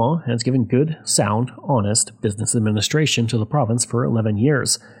 "Gouin has given good, sound, honest business administration to the province for 11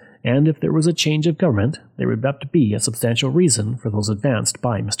 years, and if there was a change of government, there would have to be a substantial reason for those advanced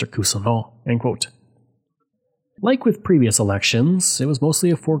by Mr. Cousineau." End quote. Like with previous elections, it was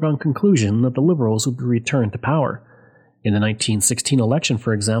mostly a foregone conclusion that the Liberals would be returned to power. In the 1916 election,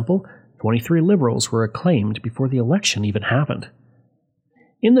 for example, 23 Liberals were acclaimed before the election even happened.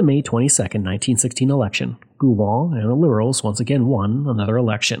 In the May 22, 1916 election, Gouin and the Liberals once again won another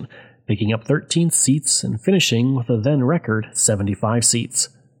election, picking up 13 seats and finishing with a then record 75 seats.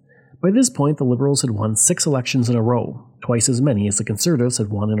 By this point, the Liberals had won 6 elections in a row, twice as many as the Conservatives had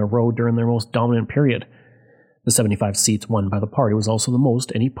won in a row during their most dominant period. The 75 seats won by the party was also the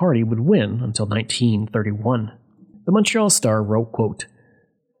most any party would win until 1931. The Montreal Star wrote, quote,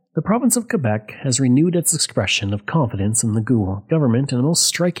 "The province of Quebec has renewed its expression of confidence in the Gouin government in a most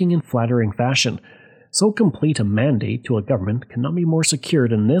striking and flattering fashion. So complete a mandate to a government cannot be more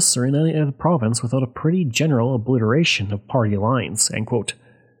secured in this or in any other province without a pretty general obliteration of party lines." End quote.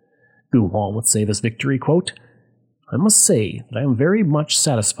 Gouin would say of his victory, quote, "I must say that I am very much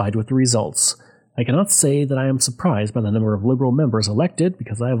satisfied with the results. I cannot say that I am surprised by the number of Liberal members elected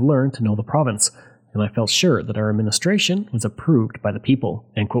because I have learned to know the province, and I felt sure that our administration was approved by the people."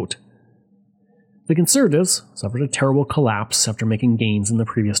 End quote. The Conservatives suffered a terrible collapse after making gains in the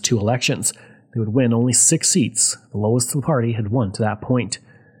previous 2 elections. They would win only 6 seats, the lowest the party had won to that point.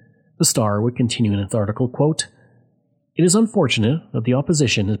 The Star would continue in its article, quote, "It is unfortunate that the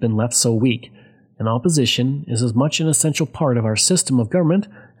opposition has been left so weak, and opposition is as much an essential part of our system of government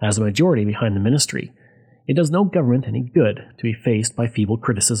as a majority behind the ministry. It does no government any good to be faced by feeble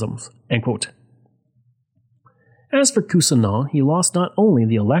criticisms." End quote. As for Cousineau, he lost not only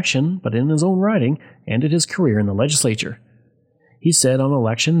the election, but in his own riding, ended his career in the legislature. He said on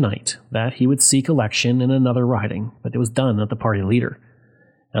election night that he would seek election in another riding, but it was done at the party leader.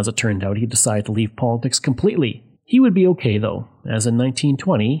 As it turned out, he decided to leave politics completely. He would be okay, though, as in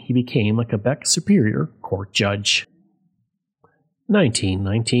 1920 he became a Quebec Superior Court judge.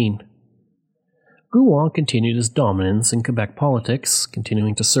 1919. Gouin continued his dominance in Quebec politics,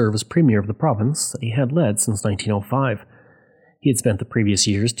 continuing to serve as premier of the province that he had led since 1905. He had spent the previous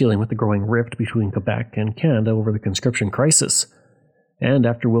years dealing with the growing rift between Quebec and Canada over the conscription crisis. And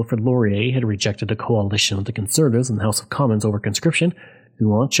after Wilfrid Laurier had rejected a coalition with the Conservatives in the House of Commons over conscription,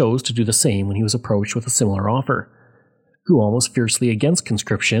 Gouin chose to do the same when he was approached with a similar offer. Gouin was fiercely against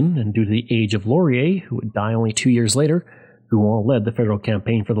conscription, and due to the age of Laurier, who would die only 2 years later, Gouin led the federal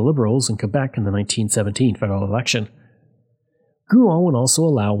campaign for the Liberals in Quebec in the 1917 federal election. Gouin would also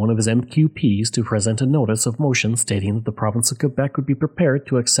allow one of his MQPs to present a notice of motion stating that the province of Quebec would be prepared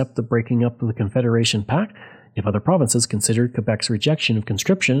to accept the breaking up of the Confederation Pact if other provinces considered Quebec's rejection of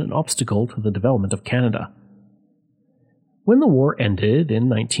conscription an obstacle to the development of Canada. When the war ended in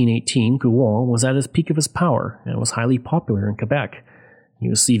 1918, Gouin was at his peak of his power and was highly popular in Quebec. He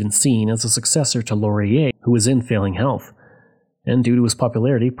was even seen as a successor to Laurier, who was in failing health. And due to his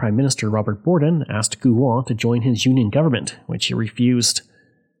popularity, Prime Minister Robert Borden asked Gouin to join his union government, which he refused.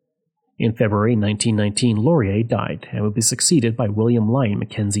 In February 1919, Laurier died and would be succeeded by William Lyon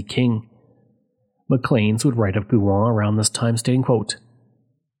Mackenzie King. Maclean's would write of Gouin around this time, stating, quote,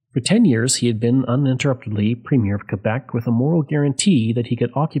 "For 10 years he had been uninterruptedly Premier of Quebec with a moral guarantee that he could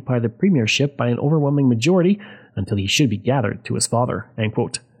occupy the premiership by an overwhelming majority until he should be gathered to his father." End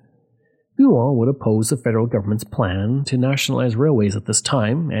quote. Gouin would oppose the federal government's plan to nationalize railways at this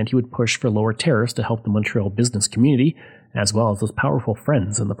time, and he would push for lower tariffs to help the Montreal business community, as well as his powerful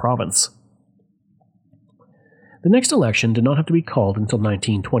friends in the province. The next election did not have to be called until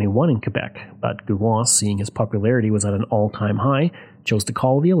 1921 in Quebec, but Gouin, seeing his popularity was at an all-time high, chose to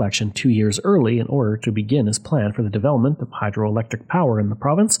call the election 2 years early in order to begin his plan for the development of hydroelectric power in the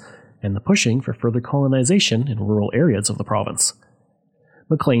province and the pushing for further colonization in rural areas of the province.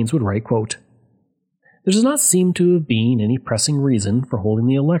 Maclean's would write, quote, "There does not seem to have been any pressing reason for holding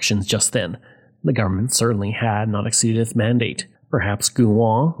the elections just then. The government certainly had not exceeded its mandate. Perhaps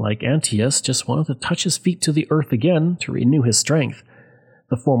Gouin, like Anthias, just wanted to touch his feet to the earth again to renew his strength.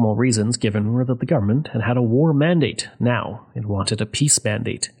 The formal reasons given were that the government had had a war mandate. Now it wanted a peace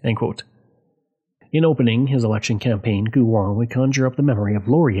mandate." End quote. In opening his election campaign, Gouin would conjure up the memory of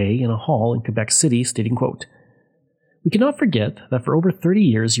Laurier in a hall in Quebec City, stating, quote, We cannot forget that for over 30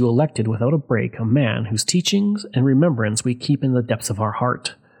 years you elected without a break a man whose teachings and remembrance we keep in the depths of our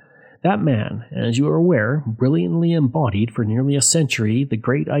heart. That man, as you are aware, brilliantly embodied for nearly a century the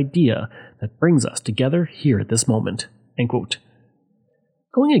great idea that brings us together here at this moment." End quote.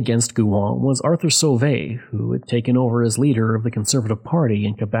 Going against Gouin was Arthur Sauvé, who had taken over as leader of the Conservative Party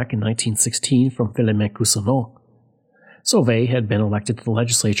in Quebec in 1916 from Philomène Cousineau. Sauvé had been elected to the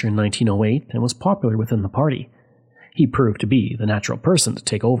legislature in 1908 and was popular within the party. He proved to be the natural person to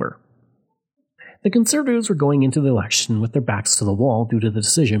take over. The Conservatives were going into the election with their backs to the wall due to the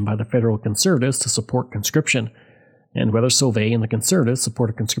decision by the federal Conservatives to support conscription, and whether Sauvé and the Conservatives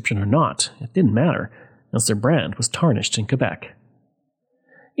supported conscription or not, it didn't matter, as their brand was tarnished in Quebec.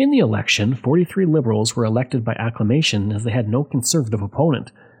 In the election, 43 Liberals were elected by acclamation as they had no Conservative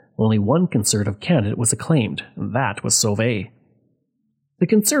opponent. Only one Conservative candidate was acclaimed, and that was Sauvé. The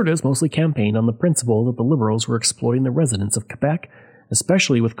Conservatives mostly campaigned on the principle that the Liberals were exploiting the residents of Quebec,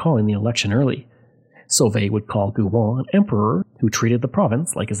 especially with calling the election early. Sauvé would call Gouin an emperor who treated the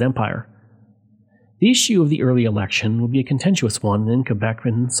province like his empire. The issue of the early election would be a contentious one in Quebec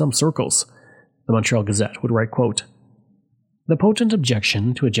in some circles. The Montreal Gazette would write, quote, "The potent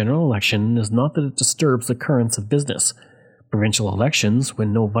objection to a general election is not that it disturbs the currents of business. Provincial elections,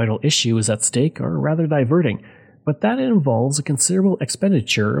 when no vital issue is at stake, are rather diverting, but that it involves a considerable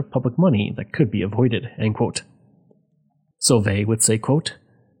expenditure of public money that could be avoided." End quote. Sauvé would say, quote,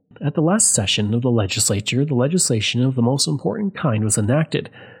 "At the last session of the legislature, the legislation of the most important kind was enacted,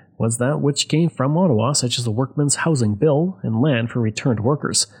 was that which came from Ottawa, such as the Workmen's Housing Bill and land for returned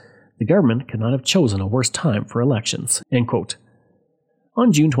workers. The government could not have chosen a worse time for elections." End quote.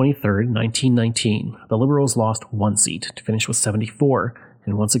 On June 23, 1919, the Liberals lost one seat to finish with 74,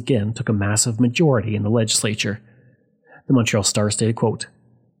 and once again took a massive majority in the legislature. The Montreal Star stated, quote,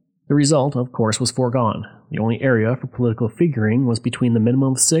 "The result, of course, was foregone. The only area for political figuring was between the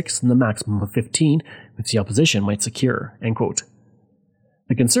minimum of 6 and the maximum of 15, which the opposition might secure." End quote.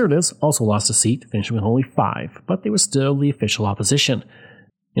 The Conservatives also lost a seat, finishing with only 5, but they were still the official opposition.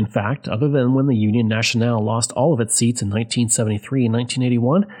 In fact, other than when the Union Nationale lost all of its seats in 1973 and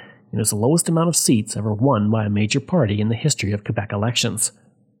 1981, it was the lowest amount of seats ever won by a major party in the history of Quebec elections.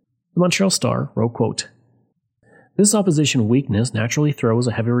 The Montreal Star wrote, quote, "This opposition weakness naturally throws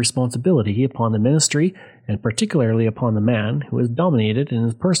a heavy responsibility upon the ministry, and particularly upon the man who has dominated and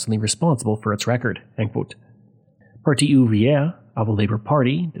is personally responsible for its record." End quote. Parti Ouvrier of the Labour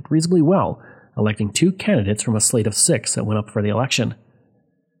Party did reasonably well, electing 2 candidates from a slate of 6 that went up for the election.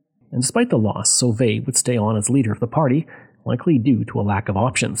 And despite the loss, Sauvé would stay on as leader of the party, likely due to a lack of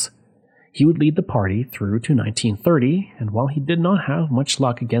options. He would lead the party through to 1930, and while he did not have much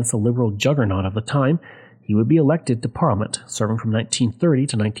luck against the Liberal juggernaut of the time, he would be elected to Parliament, serving from 1930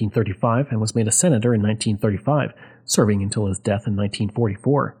 to 1935, and was made a senator in 1935, serving until his death in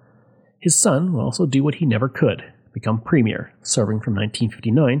 1944. His son would also do what he never could, become premier, serving from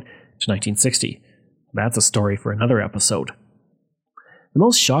 1959 to 1960. That's a story for another episode. The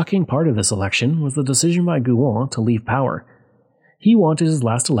most shocking part of this election was the decision by Gouin to leave power. He wanted his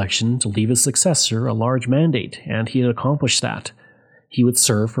last election to leave his successor a large mandate, and he had accomplished that. He would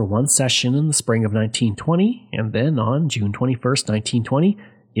serve for one session in the spring of 1920, and then on June 21, 1920,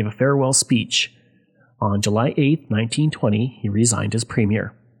 gave a farewell speech. On July 8, 1920, he resigned as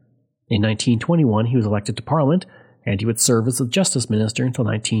premier. In 1921, he was elected to Parliament, and he would serve as the Justice Minister until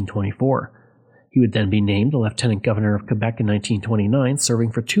 1924. He would then be named the Lieutenant Governor of Quebec in 1929,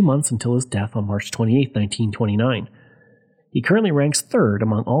 serving for 2 months until his death on March 28, 1929. He currently ranks 3rd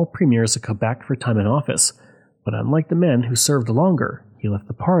among all premiers of Quebec for time in office, but unlike the men who served longer, he left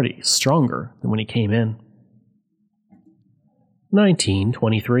the party stronger than when he came in.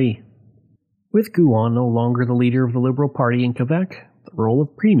 1923. With Gouin no longer the leader of the Liberal Party in Quebec, the role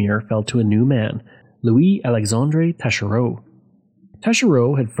of premier fell to a new man, Louis-Alexandre Taschereau.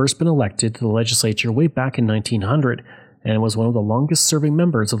 Taschereau had first been elected to the legislature way back in 1900, and was one of the longest-serving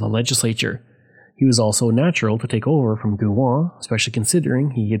members of the legislature. He was also natural to take over from Gouin, especially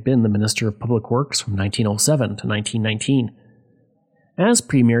considering he had been the Minister of Public Works from 1907 to 1919. As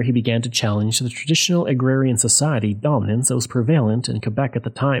premier, he began to challenge the traditional agrarian society dominance that was prevalent in Quebec at the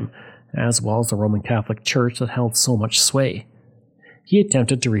time, as well as the Roman Catholic Church that held so much sway. He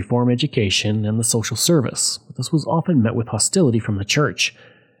attempted to reform education and the social service, but this was often met with hostility from the church.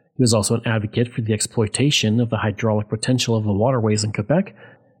 He was also an advocate for the exploitation of the hydraulic potential of the waterways in Quebec,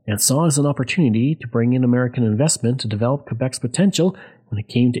 and saw it as an opportunity to bring in American investment to develop Quebec's potential when it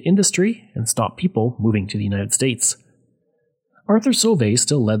came to industry and stop people moving to the United States. Arthur Sauvé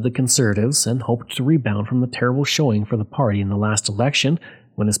still led the Conservatives and hoped to rebound from the terrible showing for the party in the last election,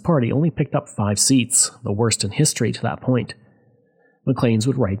 when his party only picked up 5 seats, the worst in history to that point. Maclean's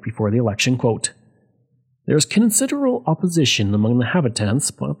would write before the election, quote, "There's considerable opposition among the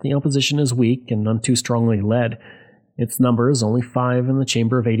habitants, but the opposition is weak and none too strongly led. Its number is only 5 in the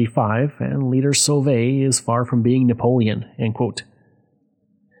chamber of 85, and leader Sauvé is far from being Napoleon," end quote.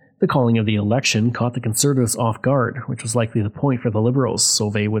 The calling of the election caught the Conservatives off guard, which was likely the point for the Liberals.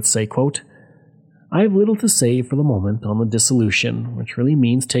 Sauvé would say, quote, "I have little to say for the moment on the dissolution, which really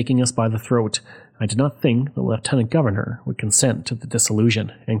means taking us by the throat. I do not think the Lieutenant Governor would consent to the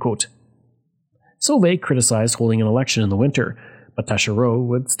dissolution," end quote. Sauvé criticized holding an election in the winter, but Taschereau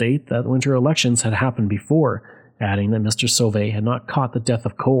would state that winter elections had happened before, adding that Mr. Sauvé had not caught the death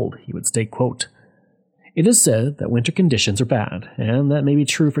of cold. He would state, quote, "It is said that winter conditions are bad, and that may be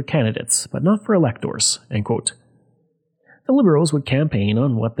true for candidates, but not for electors," end quote. The Liberals would campaign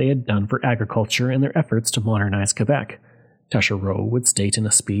on what they had done for agriculture and their efforts to modernize Quebec. Taschereau would state in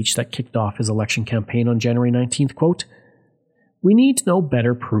a speech that kicked off his election campaign on January 19th, quote, "We need no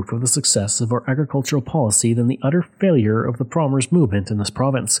better proof of the success of our agricultural policy than the utter failure of the Farmers' Movement in this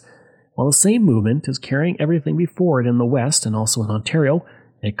province. While the same movement is carrying everything before it in the West and also in Ontario,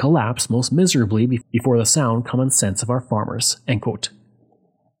 it collapsed most miserably before the sound common sense of our farmers," end quote.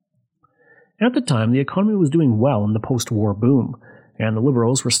 At the time, the economy was doing well in the post-war boom, and the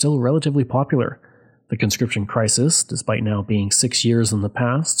Liberals were still relatively popular. The conscription crisis, despite now being 6 years in the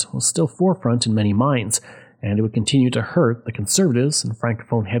past, was still forefront in many minds, and it would continue to hurt the Conservatives and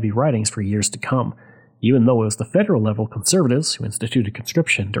Francophone-heavy ridings for years to come, even though it was the federal-level Conservatives who instituted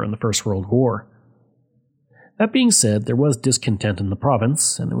conscription during the First World War. That being said, there was discontent in the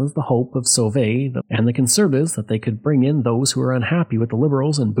province, and it was the hope of Sauvé and the Conservatives that they could bring in those who were unhappy with the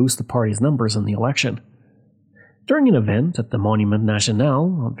Liberals and boost the party's numbers in the election. During an event at the Monument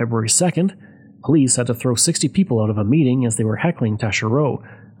National on February 2nd, police had to throw 60 people out of a meeting as they were heckling Taschereau,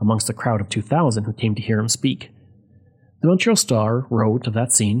 amongst a crowd of 2,000 who came to hear him speak. The Montreal Star wrote of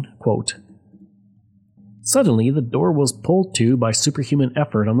that scene, quote, "Suddenly the door was pulled to by superhuman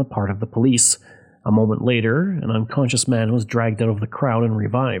effort on the part of the police. A moment later, an unconscious man was dragged out of the crowd and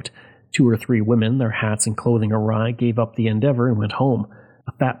revived. 2 or 3 women, their hats and clothing awry, gave up the endeavor and went home.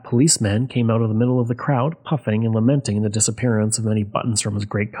 A fat policeman came out of the middle of the crowd, puffing and lamenting the disappearance of many buttons from his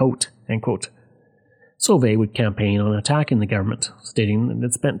great coat," end quote. Sauvé would campaign on attacking the government, stating that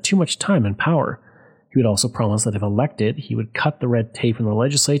it spent too much time and power. He would also promise that if elected, he would cut the red tape in the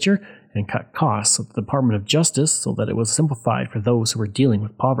legislature and cut costs at the Department of Justice so that it was simplified for those who were dealing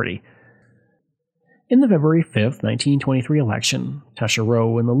with poverty. In the February 5th, 1923 election,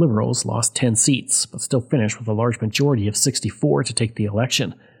 Taschereau and the Liberals lost 10 seats, but still finished with a large majority of 64 to take the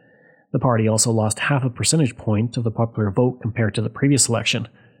election. The party also lost half a percentage point of the popular vote compared to the previous election.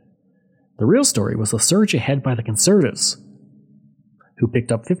 The real story was the surge ahead by the Conservatives, who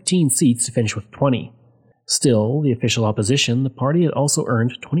picked up 15 seats to finish with 20. Still, the official opposition, the party had also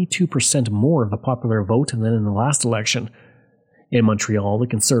earned 22% more of the popular vote than in the last election. In Montreal, the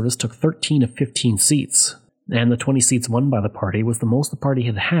Conservatives took 13 of 15 seats, and the 20 seats won by the party was the most the party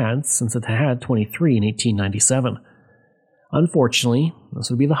had had since it had 23 in 1897. Unfortunately, this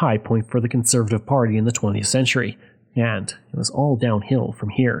would be the high point for the Conservative Party in the 20th century, and it was all downhill from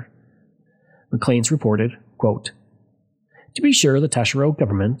here. Maclean's reported, quote, "To be sure, the Taschereau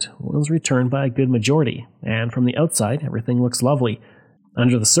government was returned by a good majority, and from the outside everything looks lovely.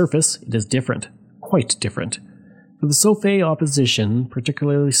 Under the surface, it is different, quite different. For the Sauvé opposition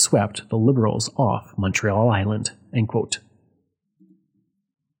particularly swept the Liberals off Montreal Island," end quote.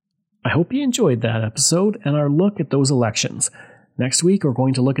 I hope you enjoyed that episode and our look at those elections. Next week, we're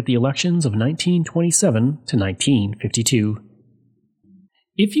going to look at the elections of 1927 to 1952.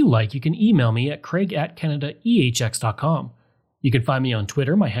 If you like, you can email me at craig@canadaehx.com. You can find me on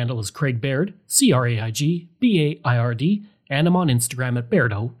Twitter. My handle is Craig Baird, CraigBaird, and I'm on Instagram at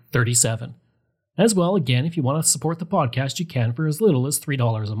Bairdo37. As well, again, if you want to support the podcast, you can for as little as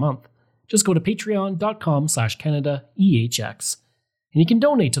 $3 a month. Just go to patreon.com/CanadaEHX. And you can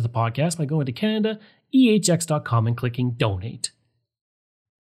donate to the podcast by going to CanadaEHX.com and clicking Donate.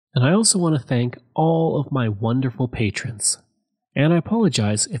 And I also want to thank all of my wonderful patrons. And I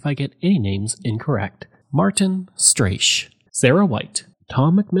apologize if I get any names incorrect. Martin Straish, Sarah White,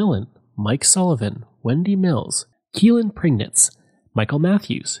 Tom McMillan, Mike Sullivan, Wendy Mills, Keelan Prignitz, Michael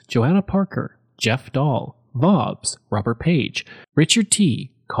Matthews, Joanna Parker, Jeff Dahl, Vobs, Robert Page, Richard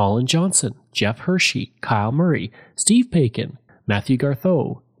T., Colin Johnson, Jeff Hershey, Kyle Murray, Steve Paikin, Matthew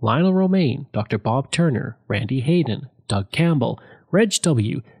Gartho, Lionel Romaine, Dr. Bob Turner, Randy Hayden, Doug Campbell, Reg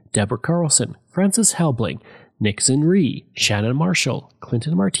W., Deborah Carlson, Francis Helbling, Nixon Rhee, Shannon Marshall,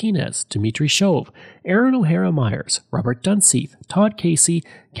 Clinton Martinez, Dimitri Chauve, Aaron O'Hara Myers, Robert Dunseith, Todd Casey,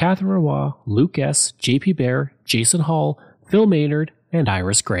 Catherine Roy, Luke S., J.P. Bear, Jason Hall, Phil Maynard, and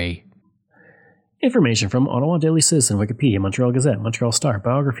Iris Gray. Information from Ottawa Daily Citizen, Wikipedia, Montreal Gazette, Montreal Star,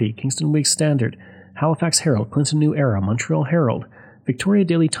 Biography, Kingston Week Standard, Halifax Herald, Clinton New Era, Montreal Herald, Victoria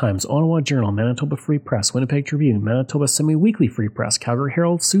Daily Times, Ottawa Journal, Manitoba Free Press, Winnipeg Tribune, Manitoba Semi-Weekly Free Press, Calgary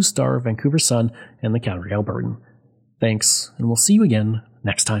Herald, Sioux Star, Vancouver Sun, and the Calgary Albertan. Thanks, and we'll see you again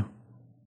next time.